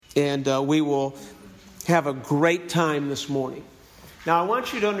And we will have a great time this morning. Now, I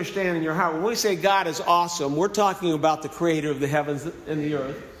want you to understand in your heart, when we say God is awesome, we're talking about the creator of the heavens and the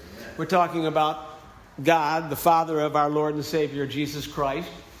earth. We're talking about God, the Father of our Lord and Savior, Jesus Christ,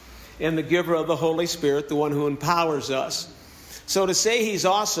 and the giver of the Holy Spirit, the one who empowers us. So to say he's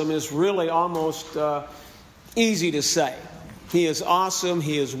awesome is really almost easy to say. He is awesome.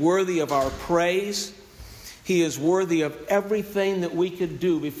 He is worthy of our praise. He is worthy of everything that we could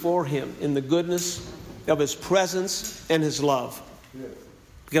do before him in the goodness of his presence and his love.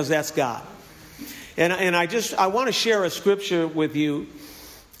 Because that's God. And I want to share a scripture with you.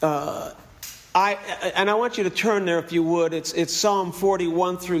 I want you to turn there if you would. It's Psalm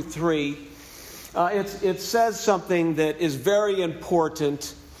 41 through 3. It says something that is very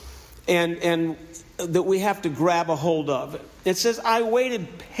important and that we have to grab a hold of. It says, I waited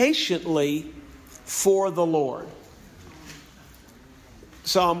patiently for the Lord.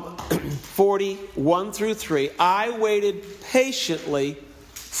 Psalm 41 through 3. I waited patiently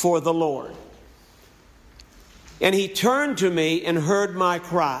for the Lord. And he turned to me and heard my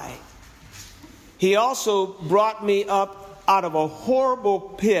cry. He also brought me up out of a horrible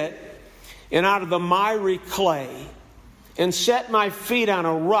pit and out of the miry clay, and set my feet on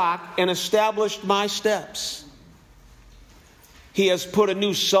a rock and established my steps. He has put a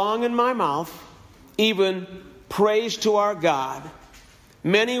new song in my mouth, even praise to our God.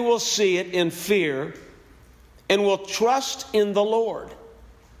 Many will see it in fear and will trust in the Lord.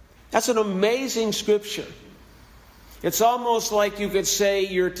 That's an amazing scripture. It's almost like you could say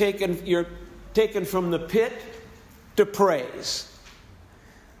you're taken from the pit to praise.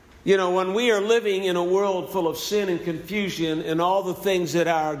 You know, when we are living in a world full of sin and confusion and all the things that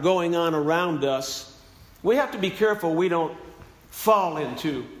are going on around us, we have to be careful we don't fall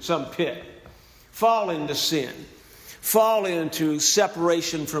into some pit, fall into sin, fall into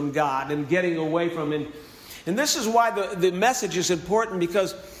separation from God and getting away from Him. And this is why the message is important,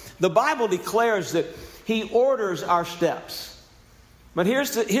 because the Bible declares that He orders our steps. But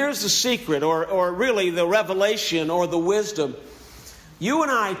here's the secret, or really the revelation or the wisdom. You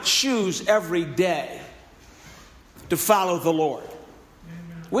and I choose every day to follow the Lord.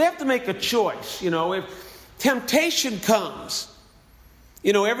 Amen. We have to make a choice. You know, if temptation comes,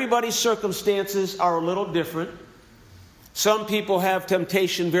 you know, everybody's circumstances are a little different. Some people have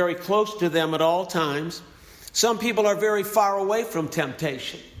temptation very close to them at all times. Some people are very far away from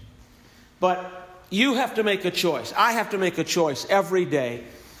temptation. But you have to make a choice. I have to make a choice every day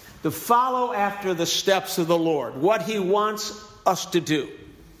to follow after the steps of the Lord, what He wants us to do.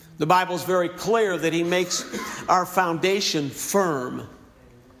 The Bible is very clear that He makes our foundation firm.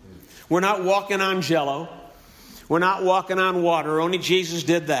 We're not walking on jello. We're not walking on water. Only Jesus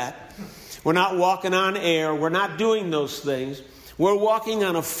did that. We're not walking on air. We're not doing those things. We're walking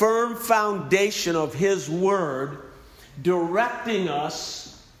on a firm foundation of His Word, directing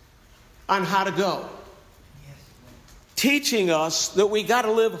us on how to go. Teaching us that we got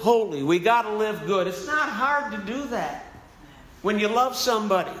to live holy. We got to live good. It's not hard to do that. When you love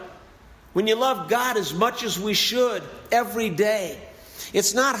somebody, when you love God as much as we should every day,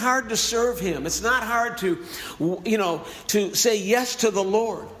 it's not hard to serve Him. It's not hard to say yes to the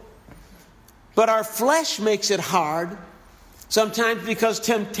Lord. But our flesh makes it hard sometimes, because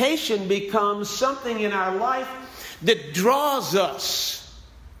temptation becomes something in our life that draws us.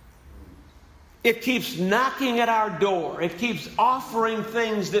 It keeps knocking at our door. It keeps offering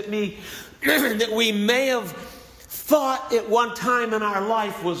things that we may have thought at one time in our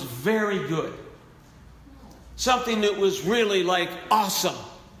life was very good. Something that was really like awesome.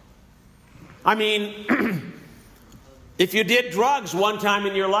 I mean, if you did drugs one time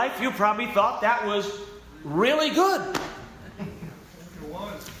in your life, you probably thought that was really good.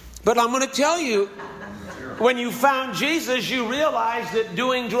 But I'm going to tell you, when you found Jesus, you realized that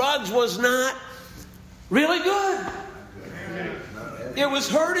doing drugs was not really good. It was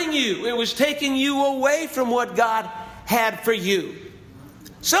hurting you. It was taking you away from what God had for you.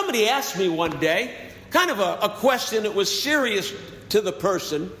 Somebody asked me one day, kind of a question that was serious to the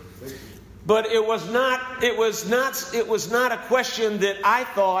person, but it was not a question that I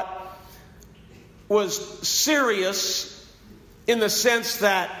thought was serious in the sense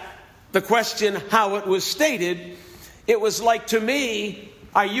that the question, how it was stated, it was like, to me,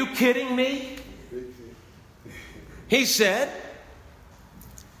 are you kidding me? He said,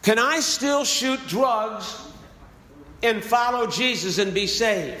 can I still shoot drugs and follow Jesus and be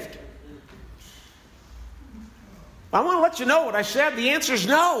saved? I want to let you know what I said. The answer is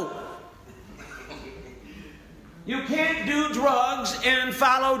no. You can't do drugs and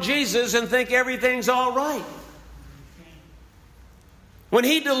follow Jesus and think everything's all right. When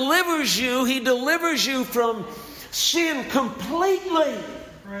He delivers you from sin completely.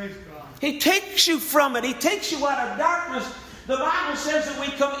 Praise God. He takes you from it. He takes you out of darkness. The Bible says that we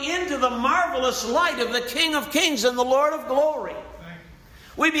come into the marvelous light of the King of Kings and the Lord of Glory.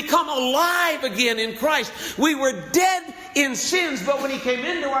 We become alive again in Christ. We were dead in sins, but when He came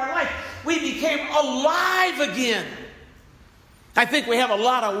into our life, we became alive again. I think we have a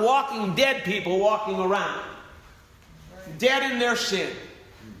lot of walking dead people walking around. Dead in their sin.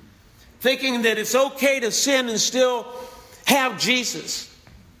 Thinking that it's okay to sin and still have Jesus.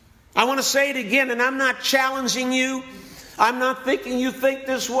 I want to say it again, and I'm not challenging you. I'm not thinking you think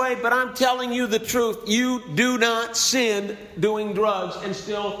this way, but I'm telling you the truth. You do not sin doing drugs and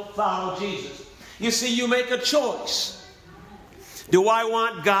still follow Jesus. You see, you make a choice. Do I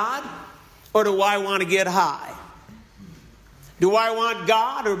want God or do I want to get high? Do I want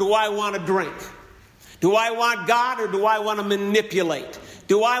God or do I want to drink? Do I want God or do I want to manipulate?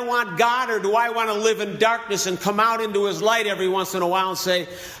 Do I want God or do I want to live in darkness and come out into His light every once in a while and say,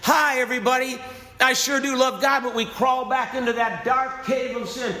 "Hi, everybody. I sure do love God," but we crawl back into that dark cave of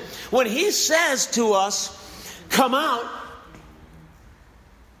sin. When He says to us, come out,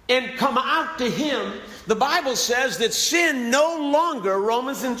 and come out to Him, the Bible says that sin no longer,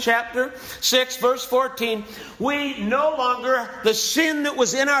 Romans in chapter 6, verse 14, the sin that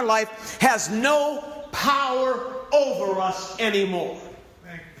was in our life has no power over us anymore.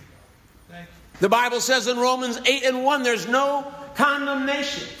 Thank you. The Bible says in Romans 8:1, there's no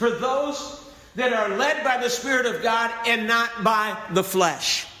condemnation for those that are led by the Spirit of God and not by the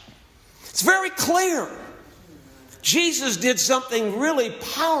flesh. It's very clear. Jesus did something really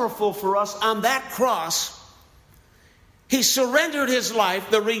powerful for us on that cross. He surrendered His life,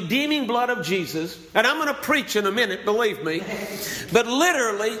 the redeeming blood of Jesus. And I'm going to preach in a minute, believe me. But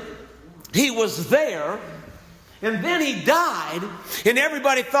literally, He was there. And then He died, and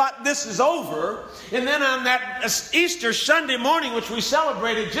everybody thought this is over. And then on that Easter Sunday morning, which we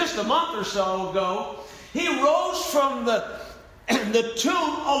celebrated just a month or so ago, He rose from the tomb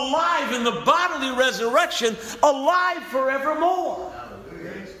alive in the bodily resurrection, alive forevermore.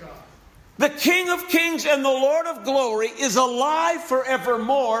 The King of Kings and the Lord of Glory is alive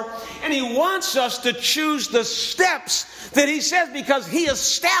forevermore, and He wants us to choose the steps that He says, because He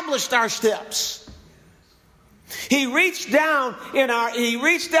established our steps. He reached down in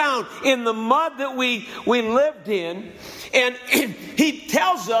the mud that we lived in, and He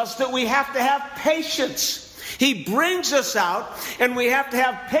tells us that we have to have patience. He brings us out, and we have to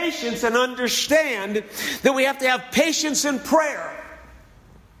have patience and understand that we have to have patience in prayer.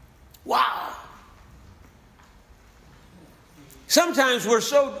 Wow. Sometimes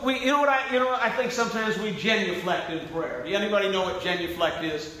I think sometimes we genuflect in prayer. Do anybody know what genuflect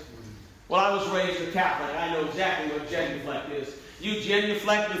is? Well, I was raised a Catholic. I know exactly what genuflect is. You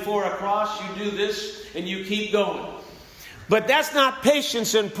genuflect before a cross, you do this, and you keep going. But that's not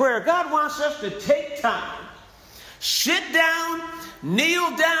patience in prayer. God wants us to take time, sit down,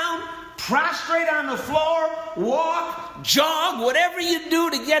 kneel down, prostrate on the floor, walk, jog, whatever you do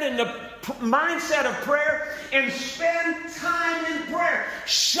to get in the mindset of prayer, and spend time in prayer.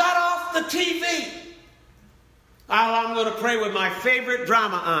 Shut off the TV. I'm going to pray with my favorite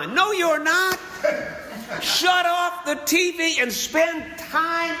drama on. No, you're not. Shut off the TV and spend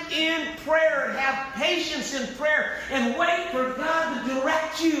time in prayer and have patience in prayer and wait for God to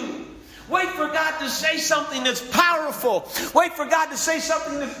direct you. Wait for God to say something that's powerful. Wait for God to say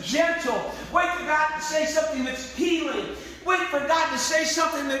something that's gentle. Wait for God to say something that's healing. Wait for God to say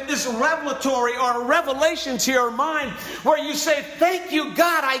something that is revelatory or a revelation to your mind where you say, "Thank you,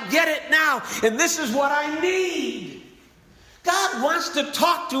 God, I get it now, and this is what I need." God wants to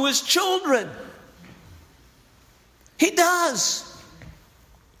talk to His children. He does.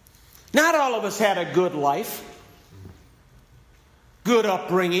 Not all of us had a good life, good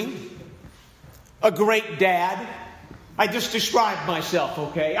upbringing, a great dad. I just described myself,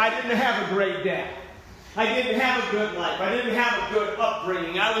 okay? I didn't have a great dad. I didn't have a good life. I didn't have a good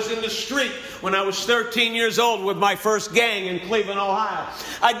upbringing. I was in the street when I was 13 years old with my first gang in Cleveland, Ohio.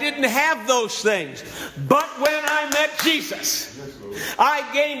 I didn't have those things. But when I met Jesus, I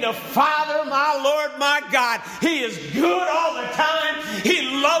gained a Father, my Lord, my God. He is good all the time. He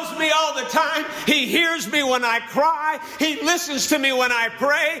loves me all the time. He hears me when I cry. He listens to me when I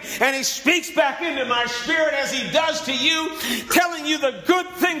pray. And He speaks back into my spirit as He does to you, telling you the good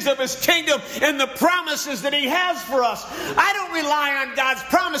things of His kingdom and the promises that He has for us. I don't rely on God's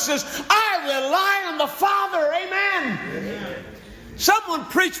promises. I rely on the Father. Amen. Amen. Someone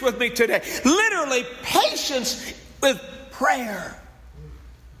preach with me today. Literally, patience with prayer.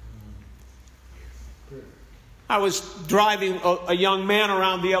 I was driving a young man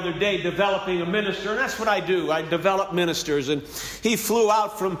around the other day developing a minister, and that's what I do. I develop ministers, and he flew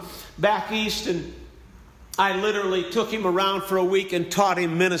out from back east, and I literally took him around for a week and taught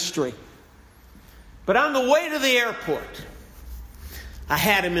him ministry. But on the way to the airport, I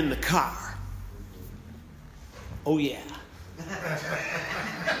had him in the car. Oh, yeah.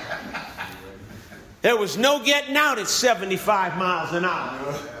 There was no getting out at 75 miles an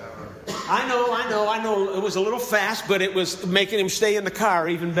hour. I know. It was a little fast, but it was making him stay in the car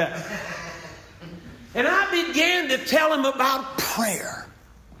even better. And I began to tell him about prayer.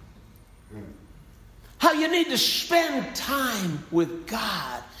 How you need to spend time with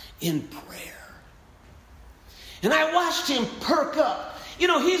God in prayer. And I watched him perk up. You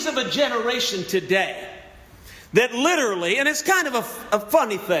know, he's of a generation today that literally, and it's kind of a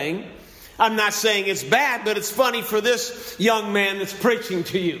funny thing. I'm not saying it's bad, but it's funny for this young man that's preaching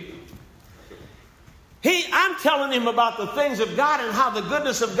to you. I'm telling him about the things of God and how the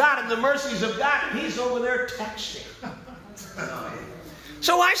goodness of God and the mercies of God, and he's over there texting.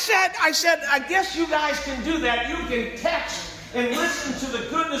 So I said, I guess you guys can do that. You can text and listen to the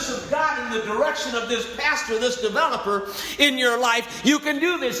goodness of God in the direction of this pastor, this developer in your life. You can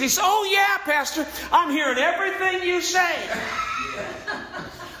do this. He said, oh yeah, Pastor, I'm hearing everything you say.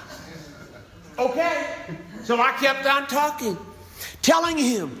 Okay. So I kept on talking, telling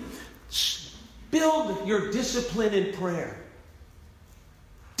him, build your discipline in prayer.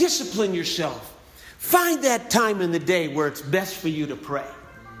 Discipline yourself. Find that time in the day where it's best for you to pray.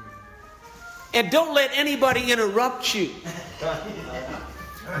 And don't let anybody interrupt you.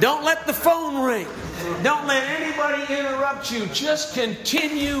 Don't let the phone ring. Don't let anybody interrupt you. Just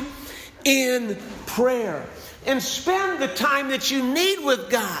continue in prayer. And spend the time that you need with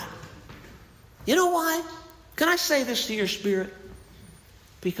God. You know why? Can I say this to your spirit?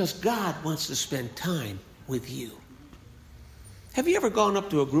 Because God wants to spend time with you. Have you ever gone up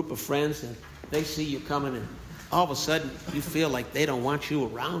to a group of friends and they see you coming and all of a sudden you feel like they don't want you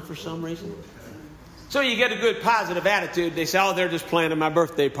around for some reason? So you get a good positive attitude. They say, oh, they're just planning my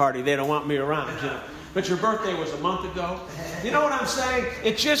birthday party. They don't want me around. You know? But your birthday was a month ago. You know what I'm saying?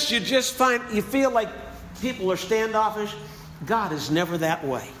 It's just, you feel like people are standoffish. God is never that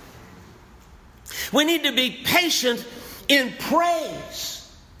way. We need to be patient in praise.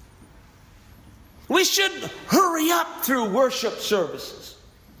 We should hurry up through worship services.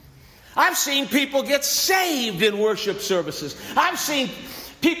 I've seen people get saved in worship services. I've seen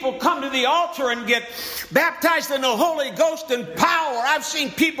people come to the altar and get baptized in the Holy Ghost and power. I've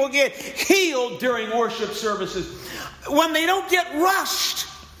seen people get healed during worship services. When they don't get rushed.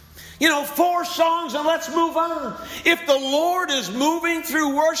 4 songs and let's move on. If the Lord is moving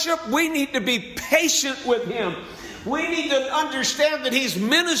through worship, we need to be patient with Him. We need to understand that He's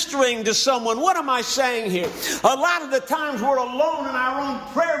ministering to someone. What am I saying here? A lot of the times we're alone in our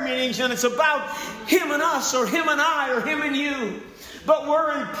own prayer meetings and it's about Him and us or Him and I or Him and you. But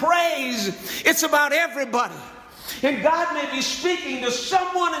we're in praise. It's about everybody. And God may be speaking to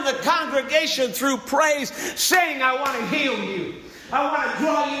someone in the congregation through praise, saying, I want to heal you. I want to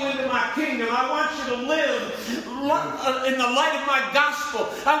draw you into my kingdom. I want you to live in the light of my gospel.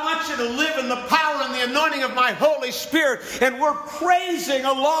 I want you to live in the power and the anointing of my Holy Spirit. And we're praising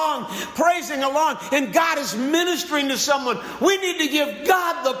along. And God is ministering to someone. We need to give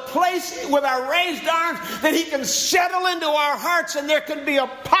God the place with our raised arms that He can settle into our hearts and there can be a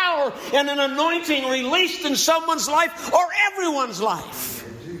power and an anointing released in someone's life or everyone's life.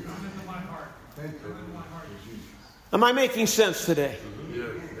 Am I making sense today? Yeah,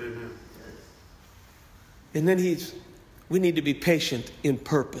 amen. And then we need to be patient in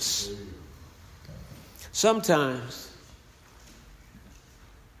purpose. Sometimes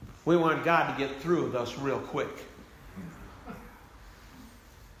we want God to get through with us real quick.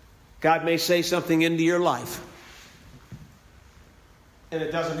 God may say something into your life, and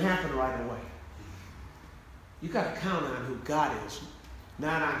it doesn't happen right away. You've got to count on who God is,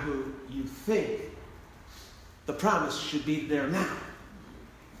 not on who you think. The promise should be there now.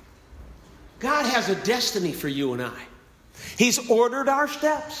 God has a destiny for you and I. He's ordered our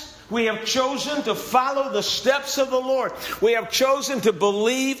steps. We have chosen to follow the steps of the Lord. We have chosen to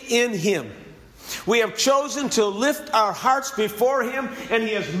believe in Him. We have chosen to lift our hearts before Him, and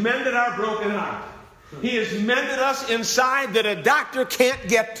He has mended our broken heart. He has mended us inside that a doctor can't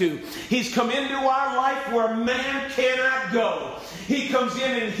get to. He's come into our life where man cannot go. He comes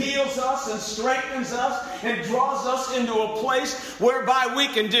in and heals us and strengthens us and draws us into a place whereby we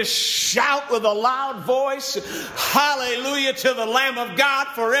can just shout with a loud voice, hallelujah to the Lamb of God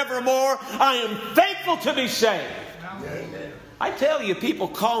forevermore. I am thankful to be saved. Amen. I tell you, people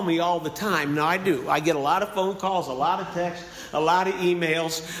call me all the time. Now, I do. I get a lot of phone calls, a lot of texts, a lot of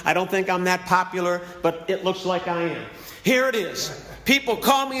emails. I don't think I'm that popular, but it looks like I am. Here it is. People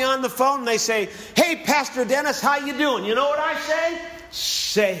call me on the phone and they say, "Hey, Pastor Dennis, how you doing?" You know what I say?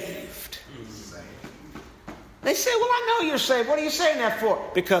 Saved. They say, "Well, I know you're saved. What are you saying that for?"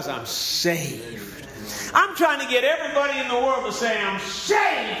 Because I'm saved. I'm trying to get everybody in the world to say, "I'm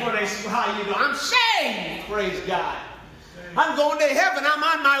saved." When they say, "How you doing?" I'm saved. Praise God. I'm going to heaven. I'm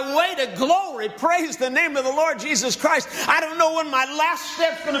on my way to glory. Praise the name of the Lord Jesus Christ. I don't know when my last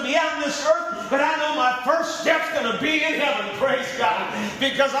step's going to be on this earth, but I know my first step's going to be in heaven. Praise God.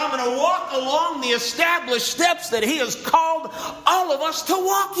 Because I'm going to walk along the established steps that He has called all of us to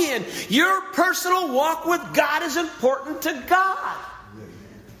walk in. Your personal walk with God is important to God.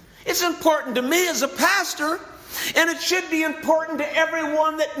 It's important to me as a pastor, and it should be important to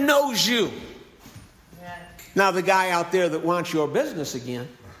everyone that knows you. Now, the guy out there that wants your business again,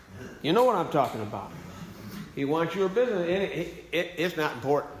 you know what I'm talking about. He wants your business. It's not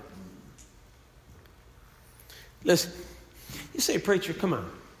important. Listen, you say, "Preacher, come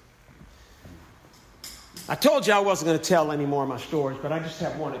on. I told you I wasn't going to tell any more of my stories, but I just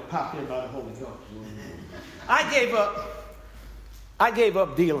have one that popped in by the Holy Ghost." I gave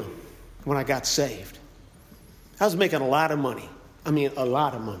up dealing when I got saved. I was making a lot of money. I mean, a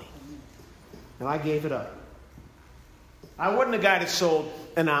lot of money. And I gave it up. I wasn't a guy that sold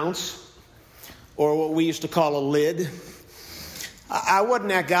an ounce or what we used to call a lid. I wasn't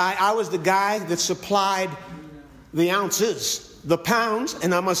that guy. I was the guy that supplied the ounces, the pounds,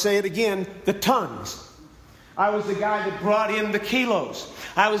 and I'm going to say it again, the tons. I was the guy that brought in the kilos.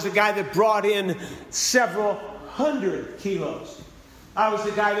 I was the guy that brought in several hundred kilos. I was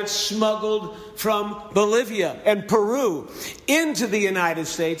the guy that smuggled from Bolivia and Peru into the United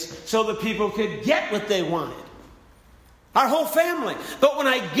States so that people could get what they wanted. Our whole family. But when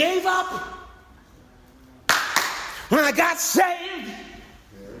I gave up, when I got saved,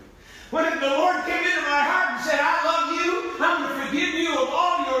 when the Lord came into my heart and said, "I love you, I'm going to forgive you of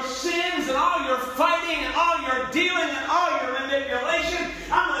all your sins and all your fighting and all your dealing and all your manipulation.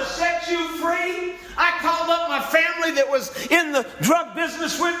 I'm going to set you free." I called up my family that was in the drug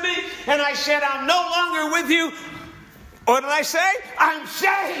business with me, and I said, "I'm no longer with you." What did I say? "I'm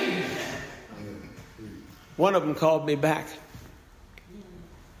saved." One of them called me back.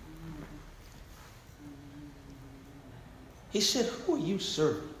 He said, "Who are you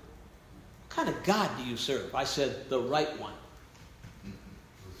serving? What kind of God do you serve?" I said, "The right one."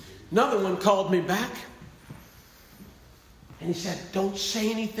 Another one called me back. And he said, "Don't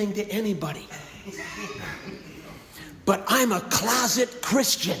say anything to anybody. But I'm a closet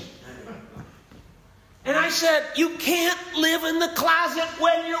Christian." And I said, "You can't live in the closet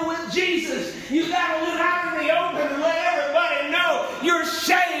when you're with Jesus. You got to live out in the open and let everybody know you're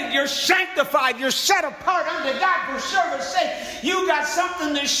saved, you're sanctified, you're set apart unto God for service sake. You got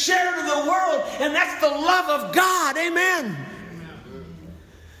something to share to the world, and that's the love of God." Amen.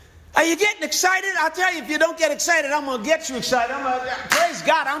 Are you getting excited? I'll tell you, if you don't get excited, I'm going to get you excited. Praise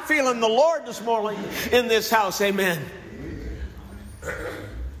God, I'm feeling the Lord this morning in this house. Amen.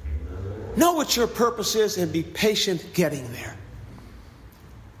 Know what your purpose is and be patient getting there.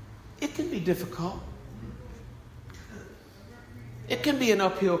 It can be difficult. It can be an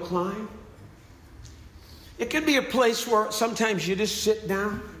uphill climb. It can be a place where sometimes you just sit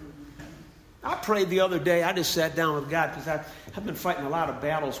down. I prayed the other day. I just sat down with God because I've been fighting a lot of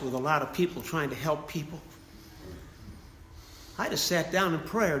battles with a lot of people trying to help people. I just sat down in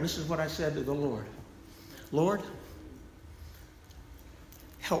prayer, and this is what I said to the Lord. "Lord,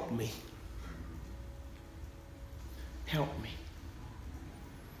 help me. Help me.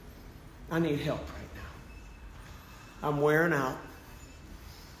 I need help right now. I'm wearing out.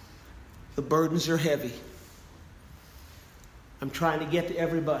 The burdens are heavy. I'm trying to get to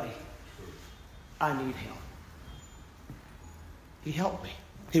everybody. I need help." He helped me.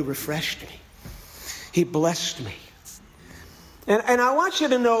 He refreshed me. He blessed me. And I want you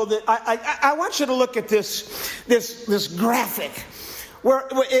to know that I want you to look at this graphic. Where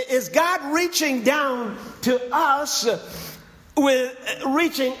is God reaching down to us with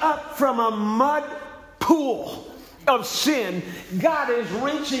reaching up from a mud pool of sin? God is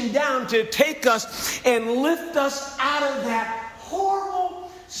reaching down to take us and lift us out of that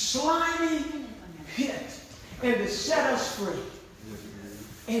horrible, slimy pit and to set us free.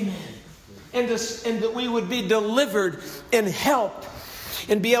 Amen. And that we would be delivered and helped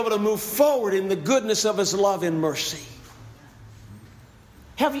and be able to move forward in the goodness of His love and mercy.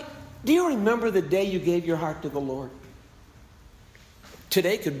 Do you remember the day you gave your heart to the Lord?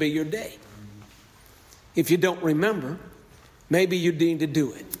 Today could be your day. If you don't remember, maybe you need to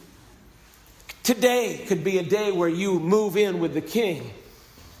do it. Today could be a day where you move in with the King,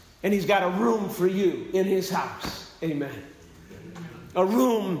 and He's got a room for you in His house. Amen. A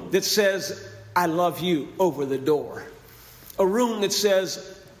room that says, I love you over the door. A room that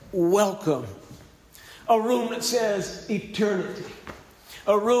says, welcome. A room that says, eternity.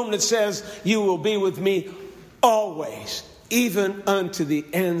 A room that says, you will be with me always, even unto the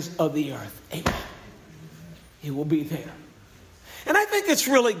ends of the earth. Amen. He will be there. And I think it's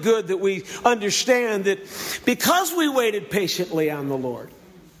really good that we understand that because we waited patiently on the Lord,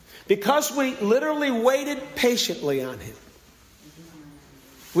 because we literally waited patiently on Him,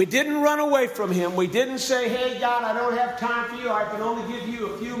 we didn't run away from Him. We didn't say, hey, God, I don't have time for you. I can only give you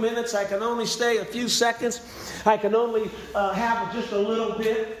a few minutes. I can only stay a few seconds. I can only have just a little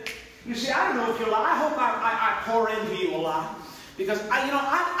bit. You see, I don't know if you're like, I hope I pour into you a lot. Because,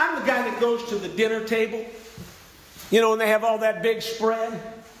 I'm the guy that goes to the dinner table. And they have all that big spread.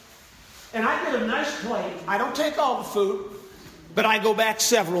 And I get a nice plate. I don't take all the food, but I go back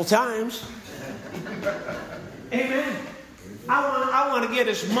several times. Amen. I want to get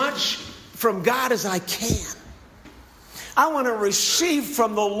as much from God as I can. I want to receive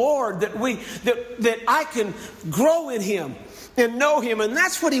from the Lord that I can grow in Him and know Him. And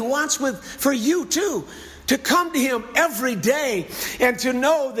that's what He wants for you too. To come to Him every day and to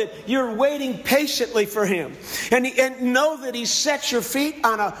know that you're waiting patiently for Him. And know that He sets your feet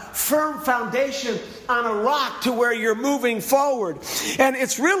on a firm foundation, on a rock to where you're moving forward. And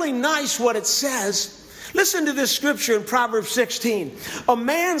it's really nice what it says. Listen to this scripture in Proverbs 16. A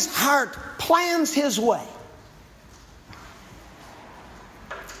man's heart plans his way,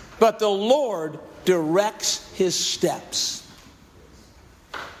 but the Lord directs his steps.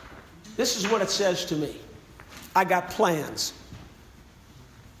 This is what it says to me. I got plans.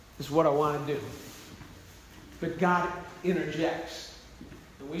 This is what I want to do. But God interjects.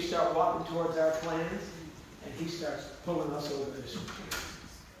 And we start walking towards our plans, and He starts pulling us over this way.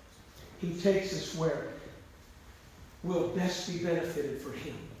 He takes us where we'll best be benefited for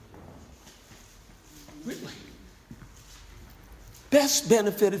Him. Really. Best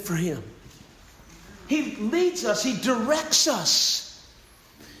benefited for Him. He leads us. He directs us.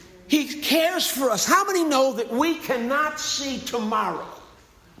 He cares for us. How many know that we cannot see tomorrow?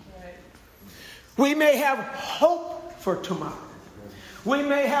 We may have hope for tomorrow. We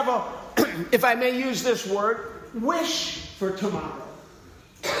may have if I may use this word, wish for tomorrow.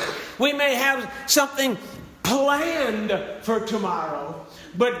 We may have something planned for tomorrow.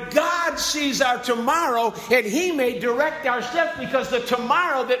 But God sees our tomorrow, and He may direct our steps, because the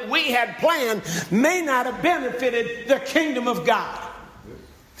tomorrow that we had planned may not have benefited the kingdom of God.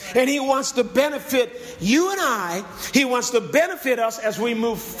 And He wants to benefit you and I. He wants to benefit us as we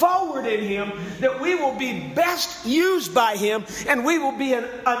move forward in Him, that we will be best used by Him, and we will be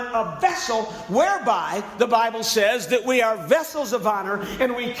a vessel whereby the Bible says that we are vessels of honor,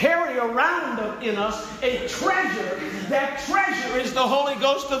 and we carry around in us a treasure. That treasure is the Holy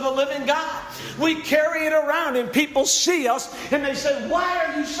Ghost of the living God. We carry it around, and people see us and they say, why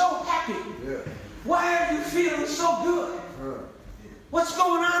are you so happy? Why are you feeling so good? What's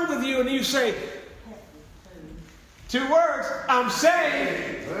going on with you? And you say, 2 words, I'm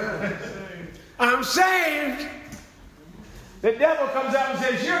saved. I'm saved. The devil comes up and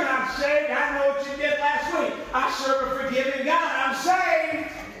says, you're not saved. I know what you did last week. I serve a forgiving God. I'm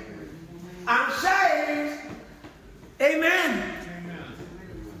saved. I'm saved. Amen.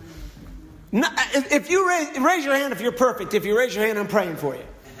 No, if you raise your hand if you're perfect. If you raise your hand, I'm praying for you.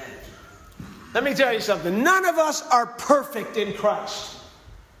 Let me tell you something. None of us are perfect in Christ.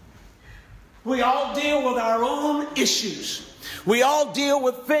 We all deal with our own issues. We all deal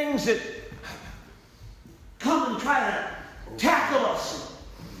with things that come and try to tackle us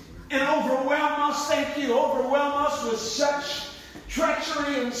and overwhelm us. Thank you. Overwhelm us with such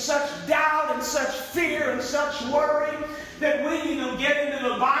treachery and such doubt and such fear and such worry that we need to get into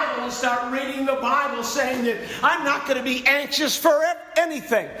the Bible and start reading the Bible, saying that I'm not going to be anxious for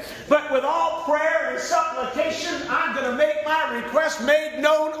anything, but with all prayer and supplication I'm going to make my request made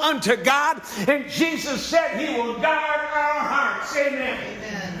known unto God. And Jesus said He will guard our hearts. Amen.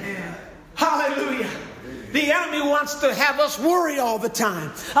 Amen. Hallelujah. The enemy wants to have us worry all the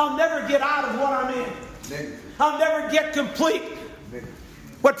time. I'll never get out of what I'm in. I'll never get complete.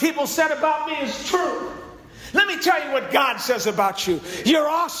 What people said about me is true. Let me tell you what God says about you. You're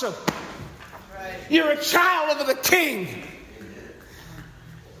awesome. You're a child of the King.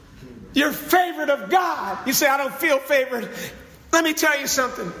 You're favored of God. You say, I don't feel favored. Let me tell you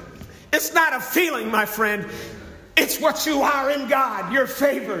something. It's not a feeling, my friend. It's what you are in God. You're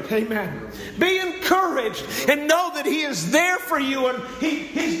favored. Amen. Be encouraged and know that He is there for you, and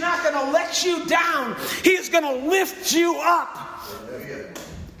He's not going to let you down. He is going to lift you up.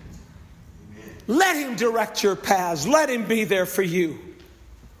 Let Him direct your paths. Let Him be there for you.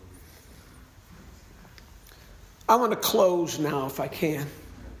 I want to close now if I can.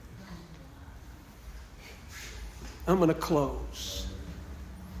 I'm going to close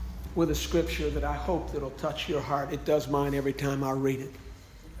with a scripture that I hope that will touch your heart. It does mine every time I read it.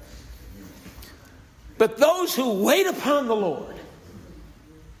 But those who wait upon the Lord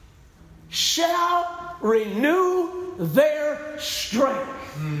shall renew their strength.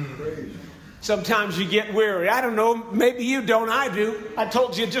 Sometimes you get weary. I don't know, maybe you don't, I do. I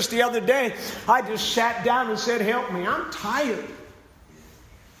told you just the other day, I just sat down and said, help me, I'm tired.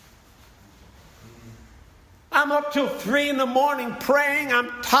 I'm up till 3 in the morning praying. I'm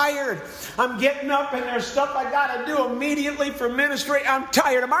tired. I'm getting up and there's stuff I got to do immediately for ministry. I'm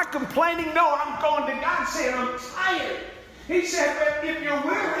tired. Am I complaining? No, I'm going to God saying I'm tired. He said, but if you're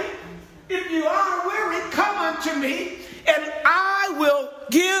weary, if you are weary, come unto me and I will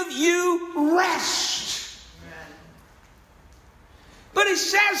give you rest. But He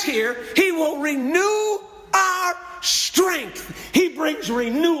says here, He will renew our strength. He brings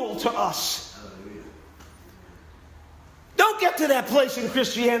renewal to us. Don't get to that place in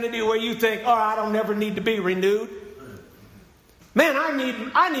Christianity where you think, oh, I don't never need to be renewed. Man,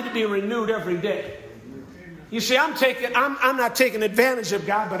 I need to be renewed every day. You see, I'm not taking advantage of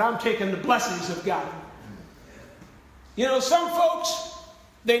God, but I'm taking the blessings of God. You know, some folks,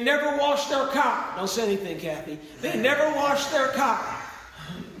 they never wash their car. Don't say anything, Kathy. They never wash their car.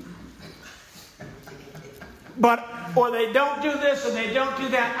 Or they don't do this and they don't do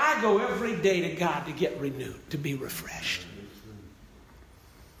that. I go every day to God to get renewed, to be refreshed.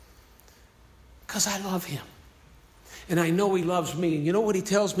 Because I love Him. And I know He loves me. And you know what He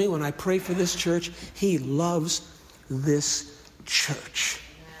tells me when I pray for this church? He loves this church.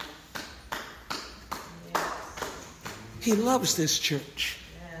 He loves this church.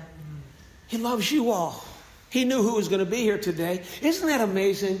 He loves you all. He knew who was going to be here today. Isn't that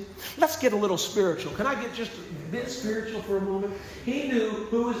amazing? Let's get a little spiritual. Can I get just a bit spiritual for a moment? He knew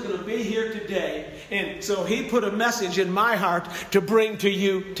who was going to be here today. And so He put a message in my heart to bring to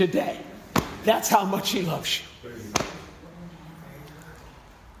you today. That's how much He loves you.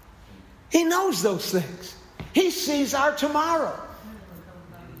 He knows those things. He sees our tomorrow.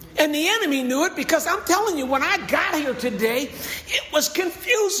 And the enemy knew it because I'm telling you, when I got here today, it was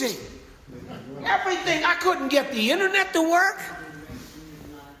confusing. Everything, I couldn't get the internet to work.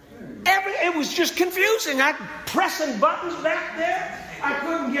 It was just confusing. I'm pressing buttons back there. I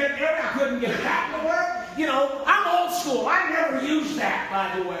couldn't get that to work. You know, I'm old school. I never used that,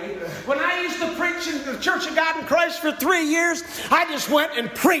 by the way. When I used to preach in the Church of God in Christ for 3 years, I just went and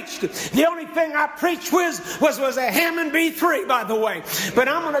preached. The only thing I preached with was a Hammond B3, by the way. But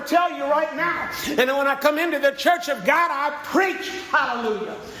I'm going to tell you right now, and when I come into the Church of God, I preach.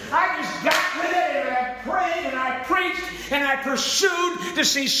 Hallelujah. I just got with it, and I prayed, and I preached, and I pursued to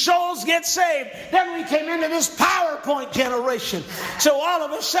see souls get saved. Then we came into this PowerPoint generation. So all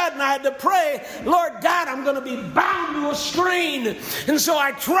of a sudden I had to pray, Lord God, I'm going to be bound to a screen. And so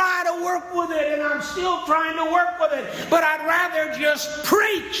I try to work with it, and I'm still trying to work with it. But I'd rather just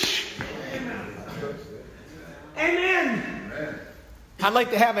preach. Amen. I'd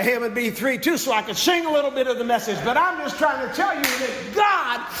like to have a Hammond B3 too so I could sing a little bit of the message. But I'm just trying to tell you that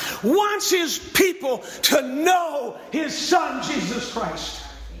God wants His people to know His Son, Jesus Christ.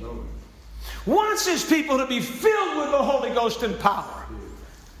 Wants His people to be filled with the Holy Ghost and power.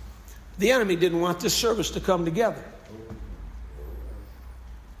 The enemy didn't want this service to come together.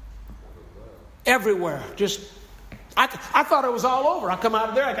 Everywhere. I thought it was all over. I come out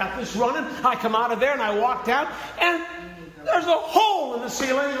of there, I got this running. I come out of there and I walked out, and there's a hole in the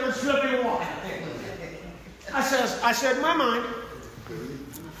ceiling and it's dripping water. I said in my mind,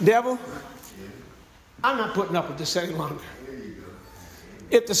 devil, I'm not putting up with this any longer.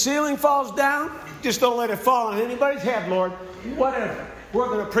 If the ceiling falls down, just don't let it fall on anybody's head, Lord. Whatever. We're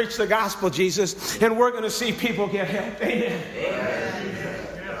going to preach the gospel, Jesus, and we're going to see people get help. Amen. Amen.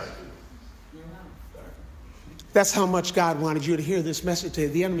 That's how much God wanted you to hear this message today.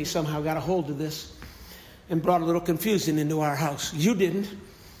 The enemy somehow got a hold of this and brought a little confusion into our house. You didn't.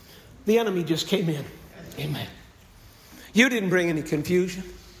 The enemy just came in. Amen. You didn't bring any confusion.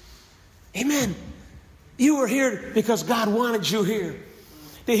 Amen. You were here because God wanted you here.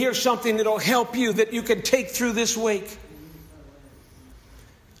 To hear something that will help you, that you can take through this week.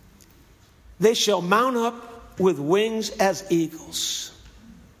 They shall mount up with wings as eagles.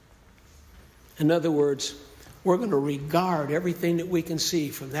 In other words, we're going to regard everything that we can see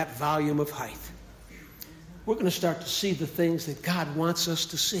from that volume of height. We're going to start to see the things that God wants us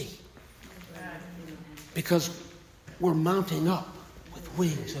to see. Because we're mounting up with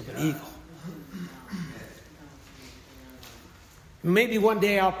wings of an eagle. Maybe one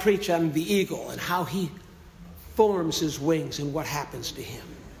day I'll preach on the eagle and how he forms his wings and what happens to him.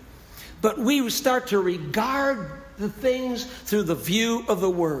 But we start to regard the things through the view of the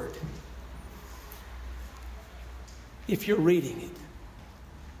Word. If you're reading it,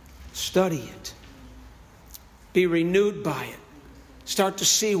 study it. Be renewed by it. Start to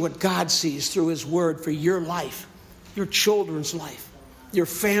see what God sees through His Word for your life, your children's life, your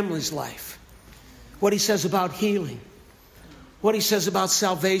family's life. What He says about healing. What He says about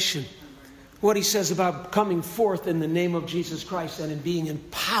salvation. What He says about coming forth in the name of Jesus Christ and in being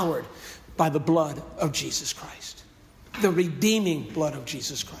empowered by the blood of Jesus Christ. The redeeming blood of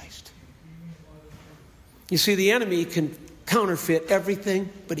Jesus Christ. You see, the enemy can counterfeit everything,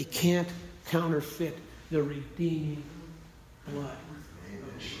 but he can't counterfeit the redeeming blood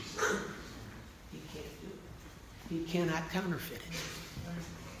of Jesus. He can't do it. He cannot counterfeit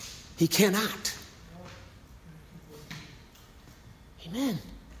it. He cannot. Amen.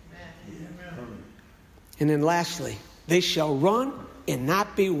 And then lastly, they shall run and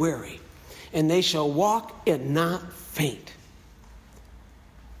not be weary, and they shall walk and not faint.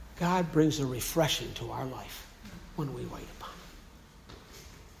 God brings a refreshing to our life when we wait upon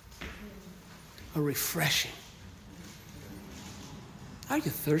Him. A refreshing. Are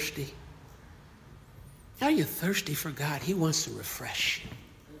you thirsty? Are you thirsty for God? He wants to refresh you.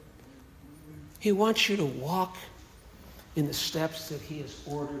 He wants you to walk in the steps that He has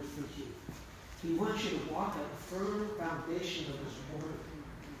ordered for you. He wants you to walk on the firm foundation of His Word.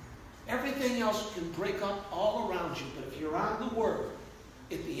 Everything else can break up all around you, but if you're on the Word,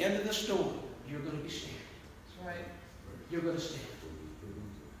 at the end of the storm, you're going to be standing. That's right. You're going to stand.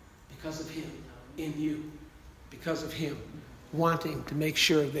 Because of Him in you. Because of Him wanting to make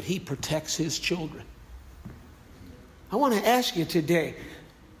sure that He protects His children. I want to ask you today,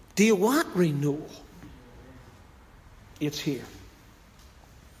 do you want renewal? It's here.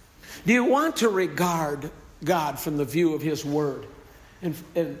 Do you want to regard God from the view of His Word and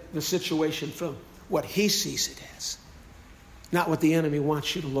the situation from what He sees it as? Not what the enemy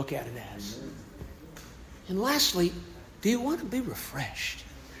wants you to look at it as. And lastly, do you want to be refreshed?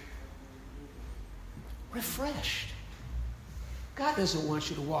 Refreshed. God doesn't want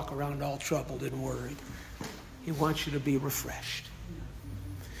you to walk around all troubled and worried. He wants you to be refreshed.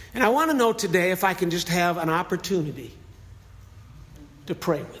 And I want to know today if I can just have an opportunity to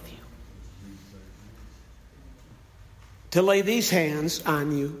pray with you. To lay these hands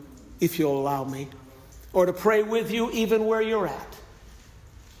on you, if you'll allow me. Or to pray with you even where you're at.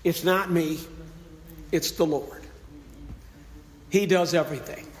 It's not me. It's the Lord. He does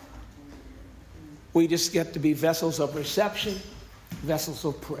everything. We just get to be vessels of reception, vessels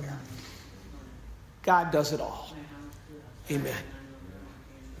of prayer. God does it all. Amen.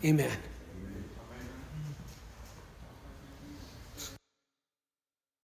 Amen.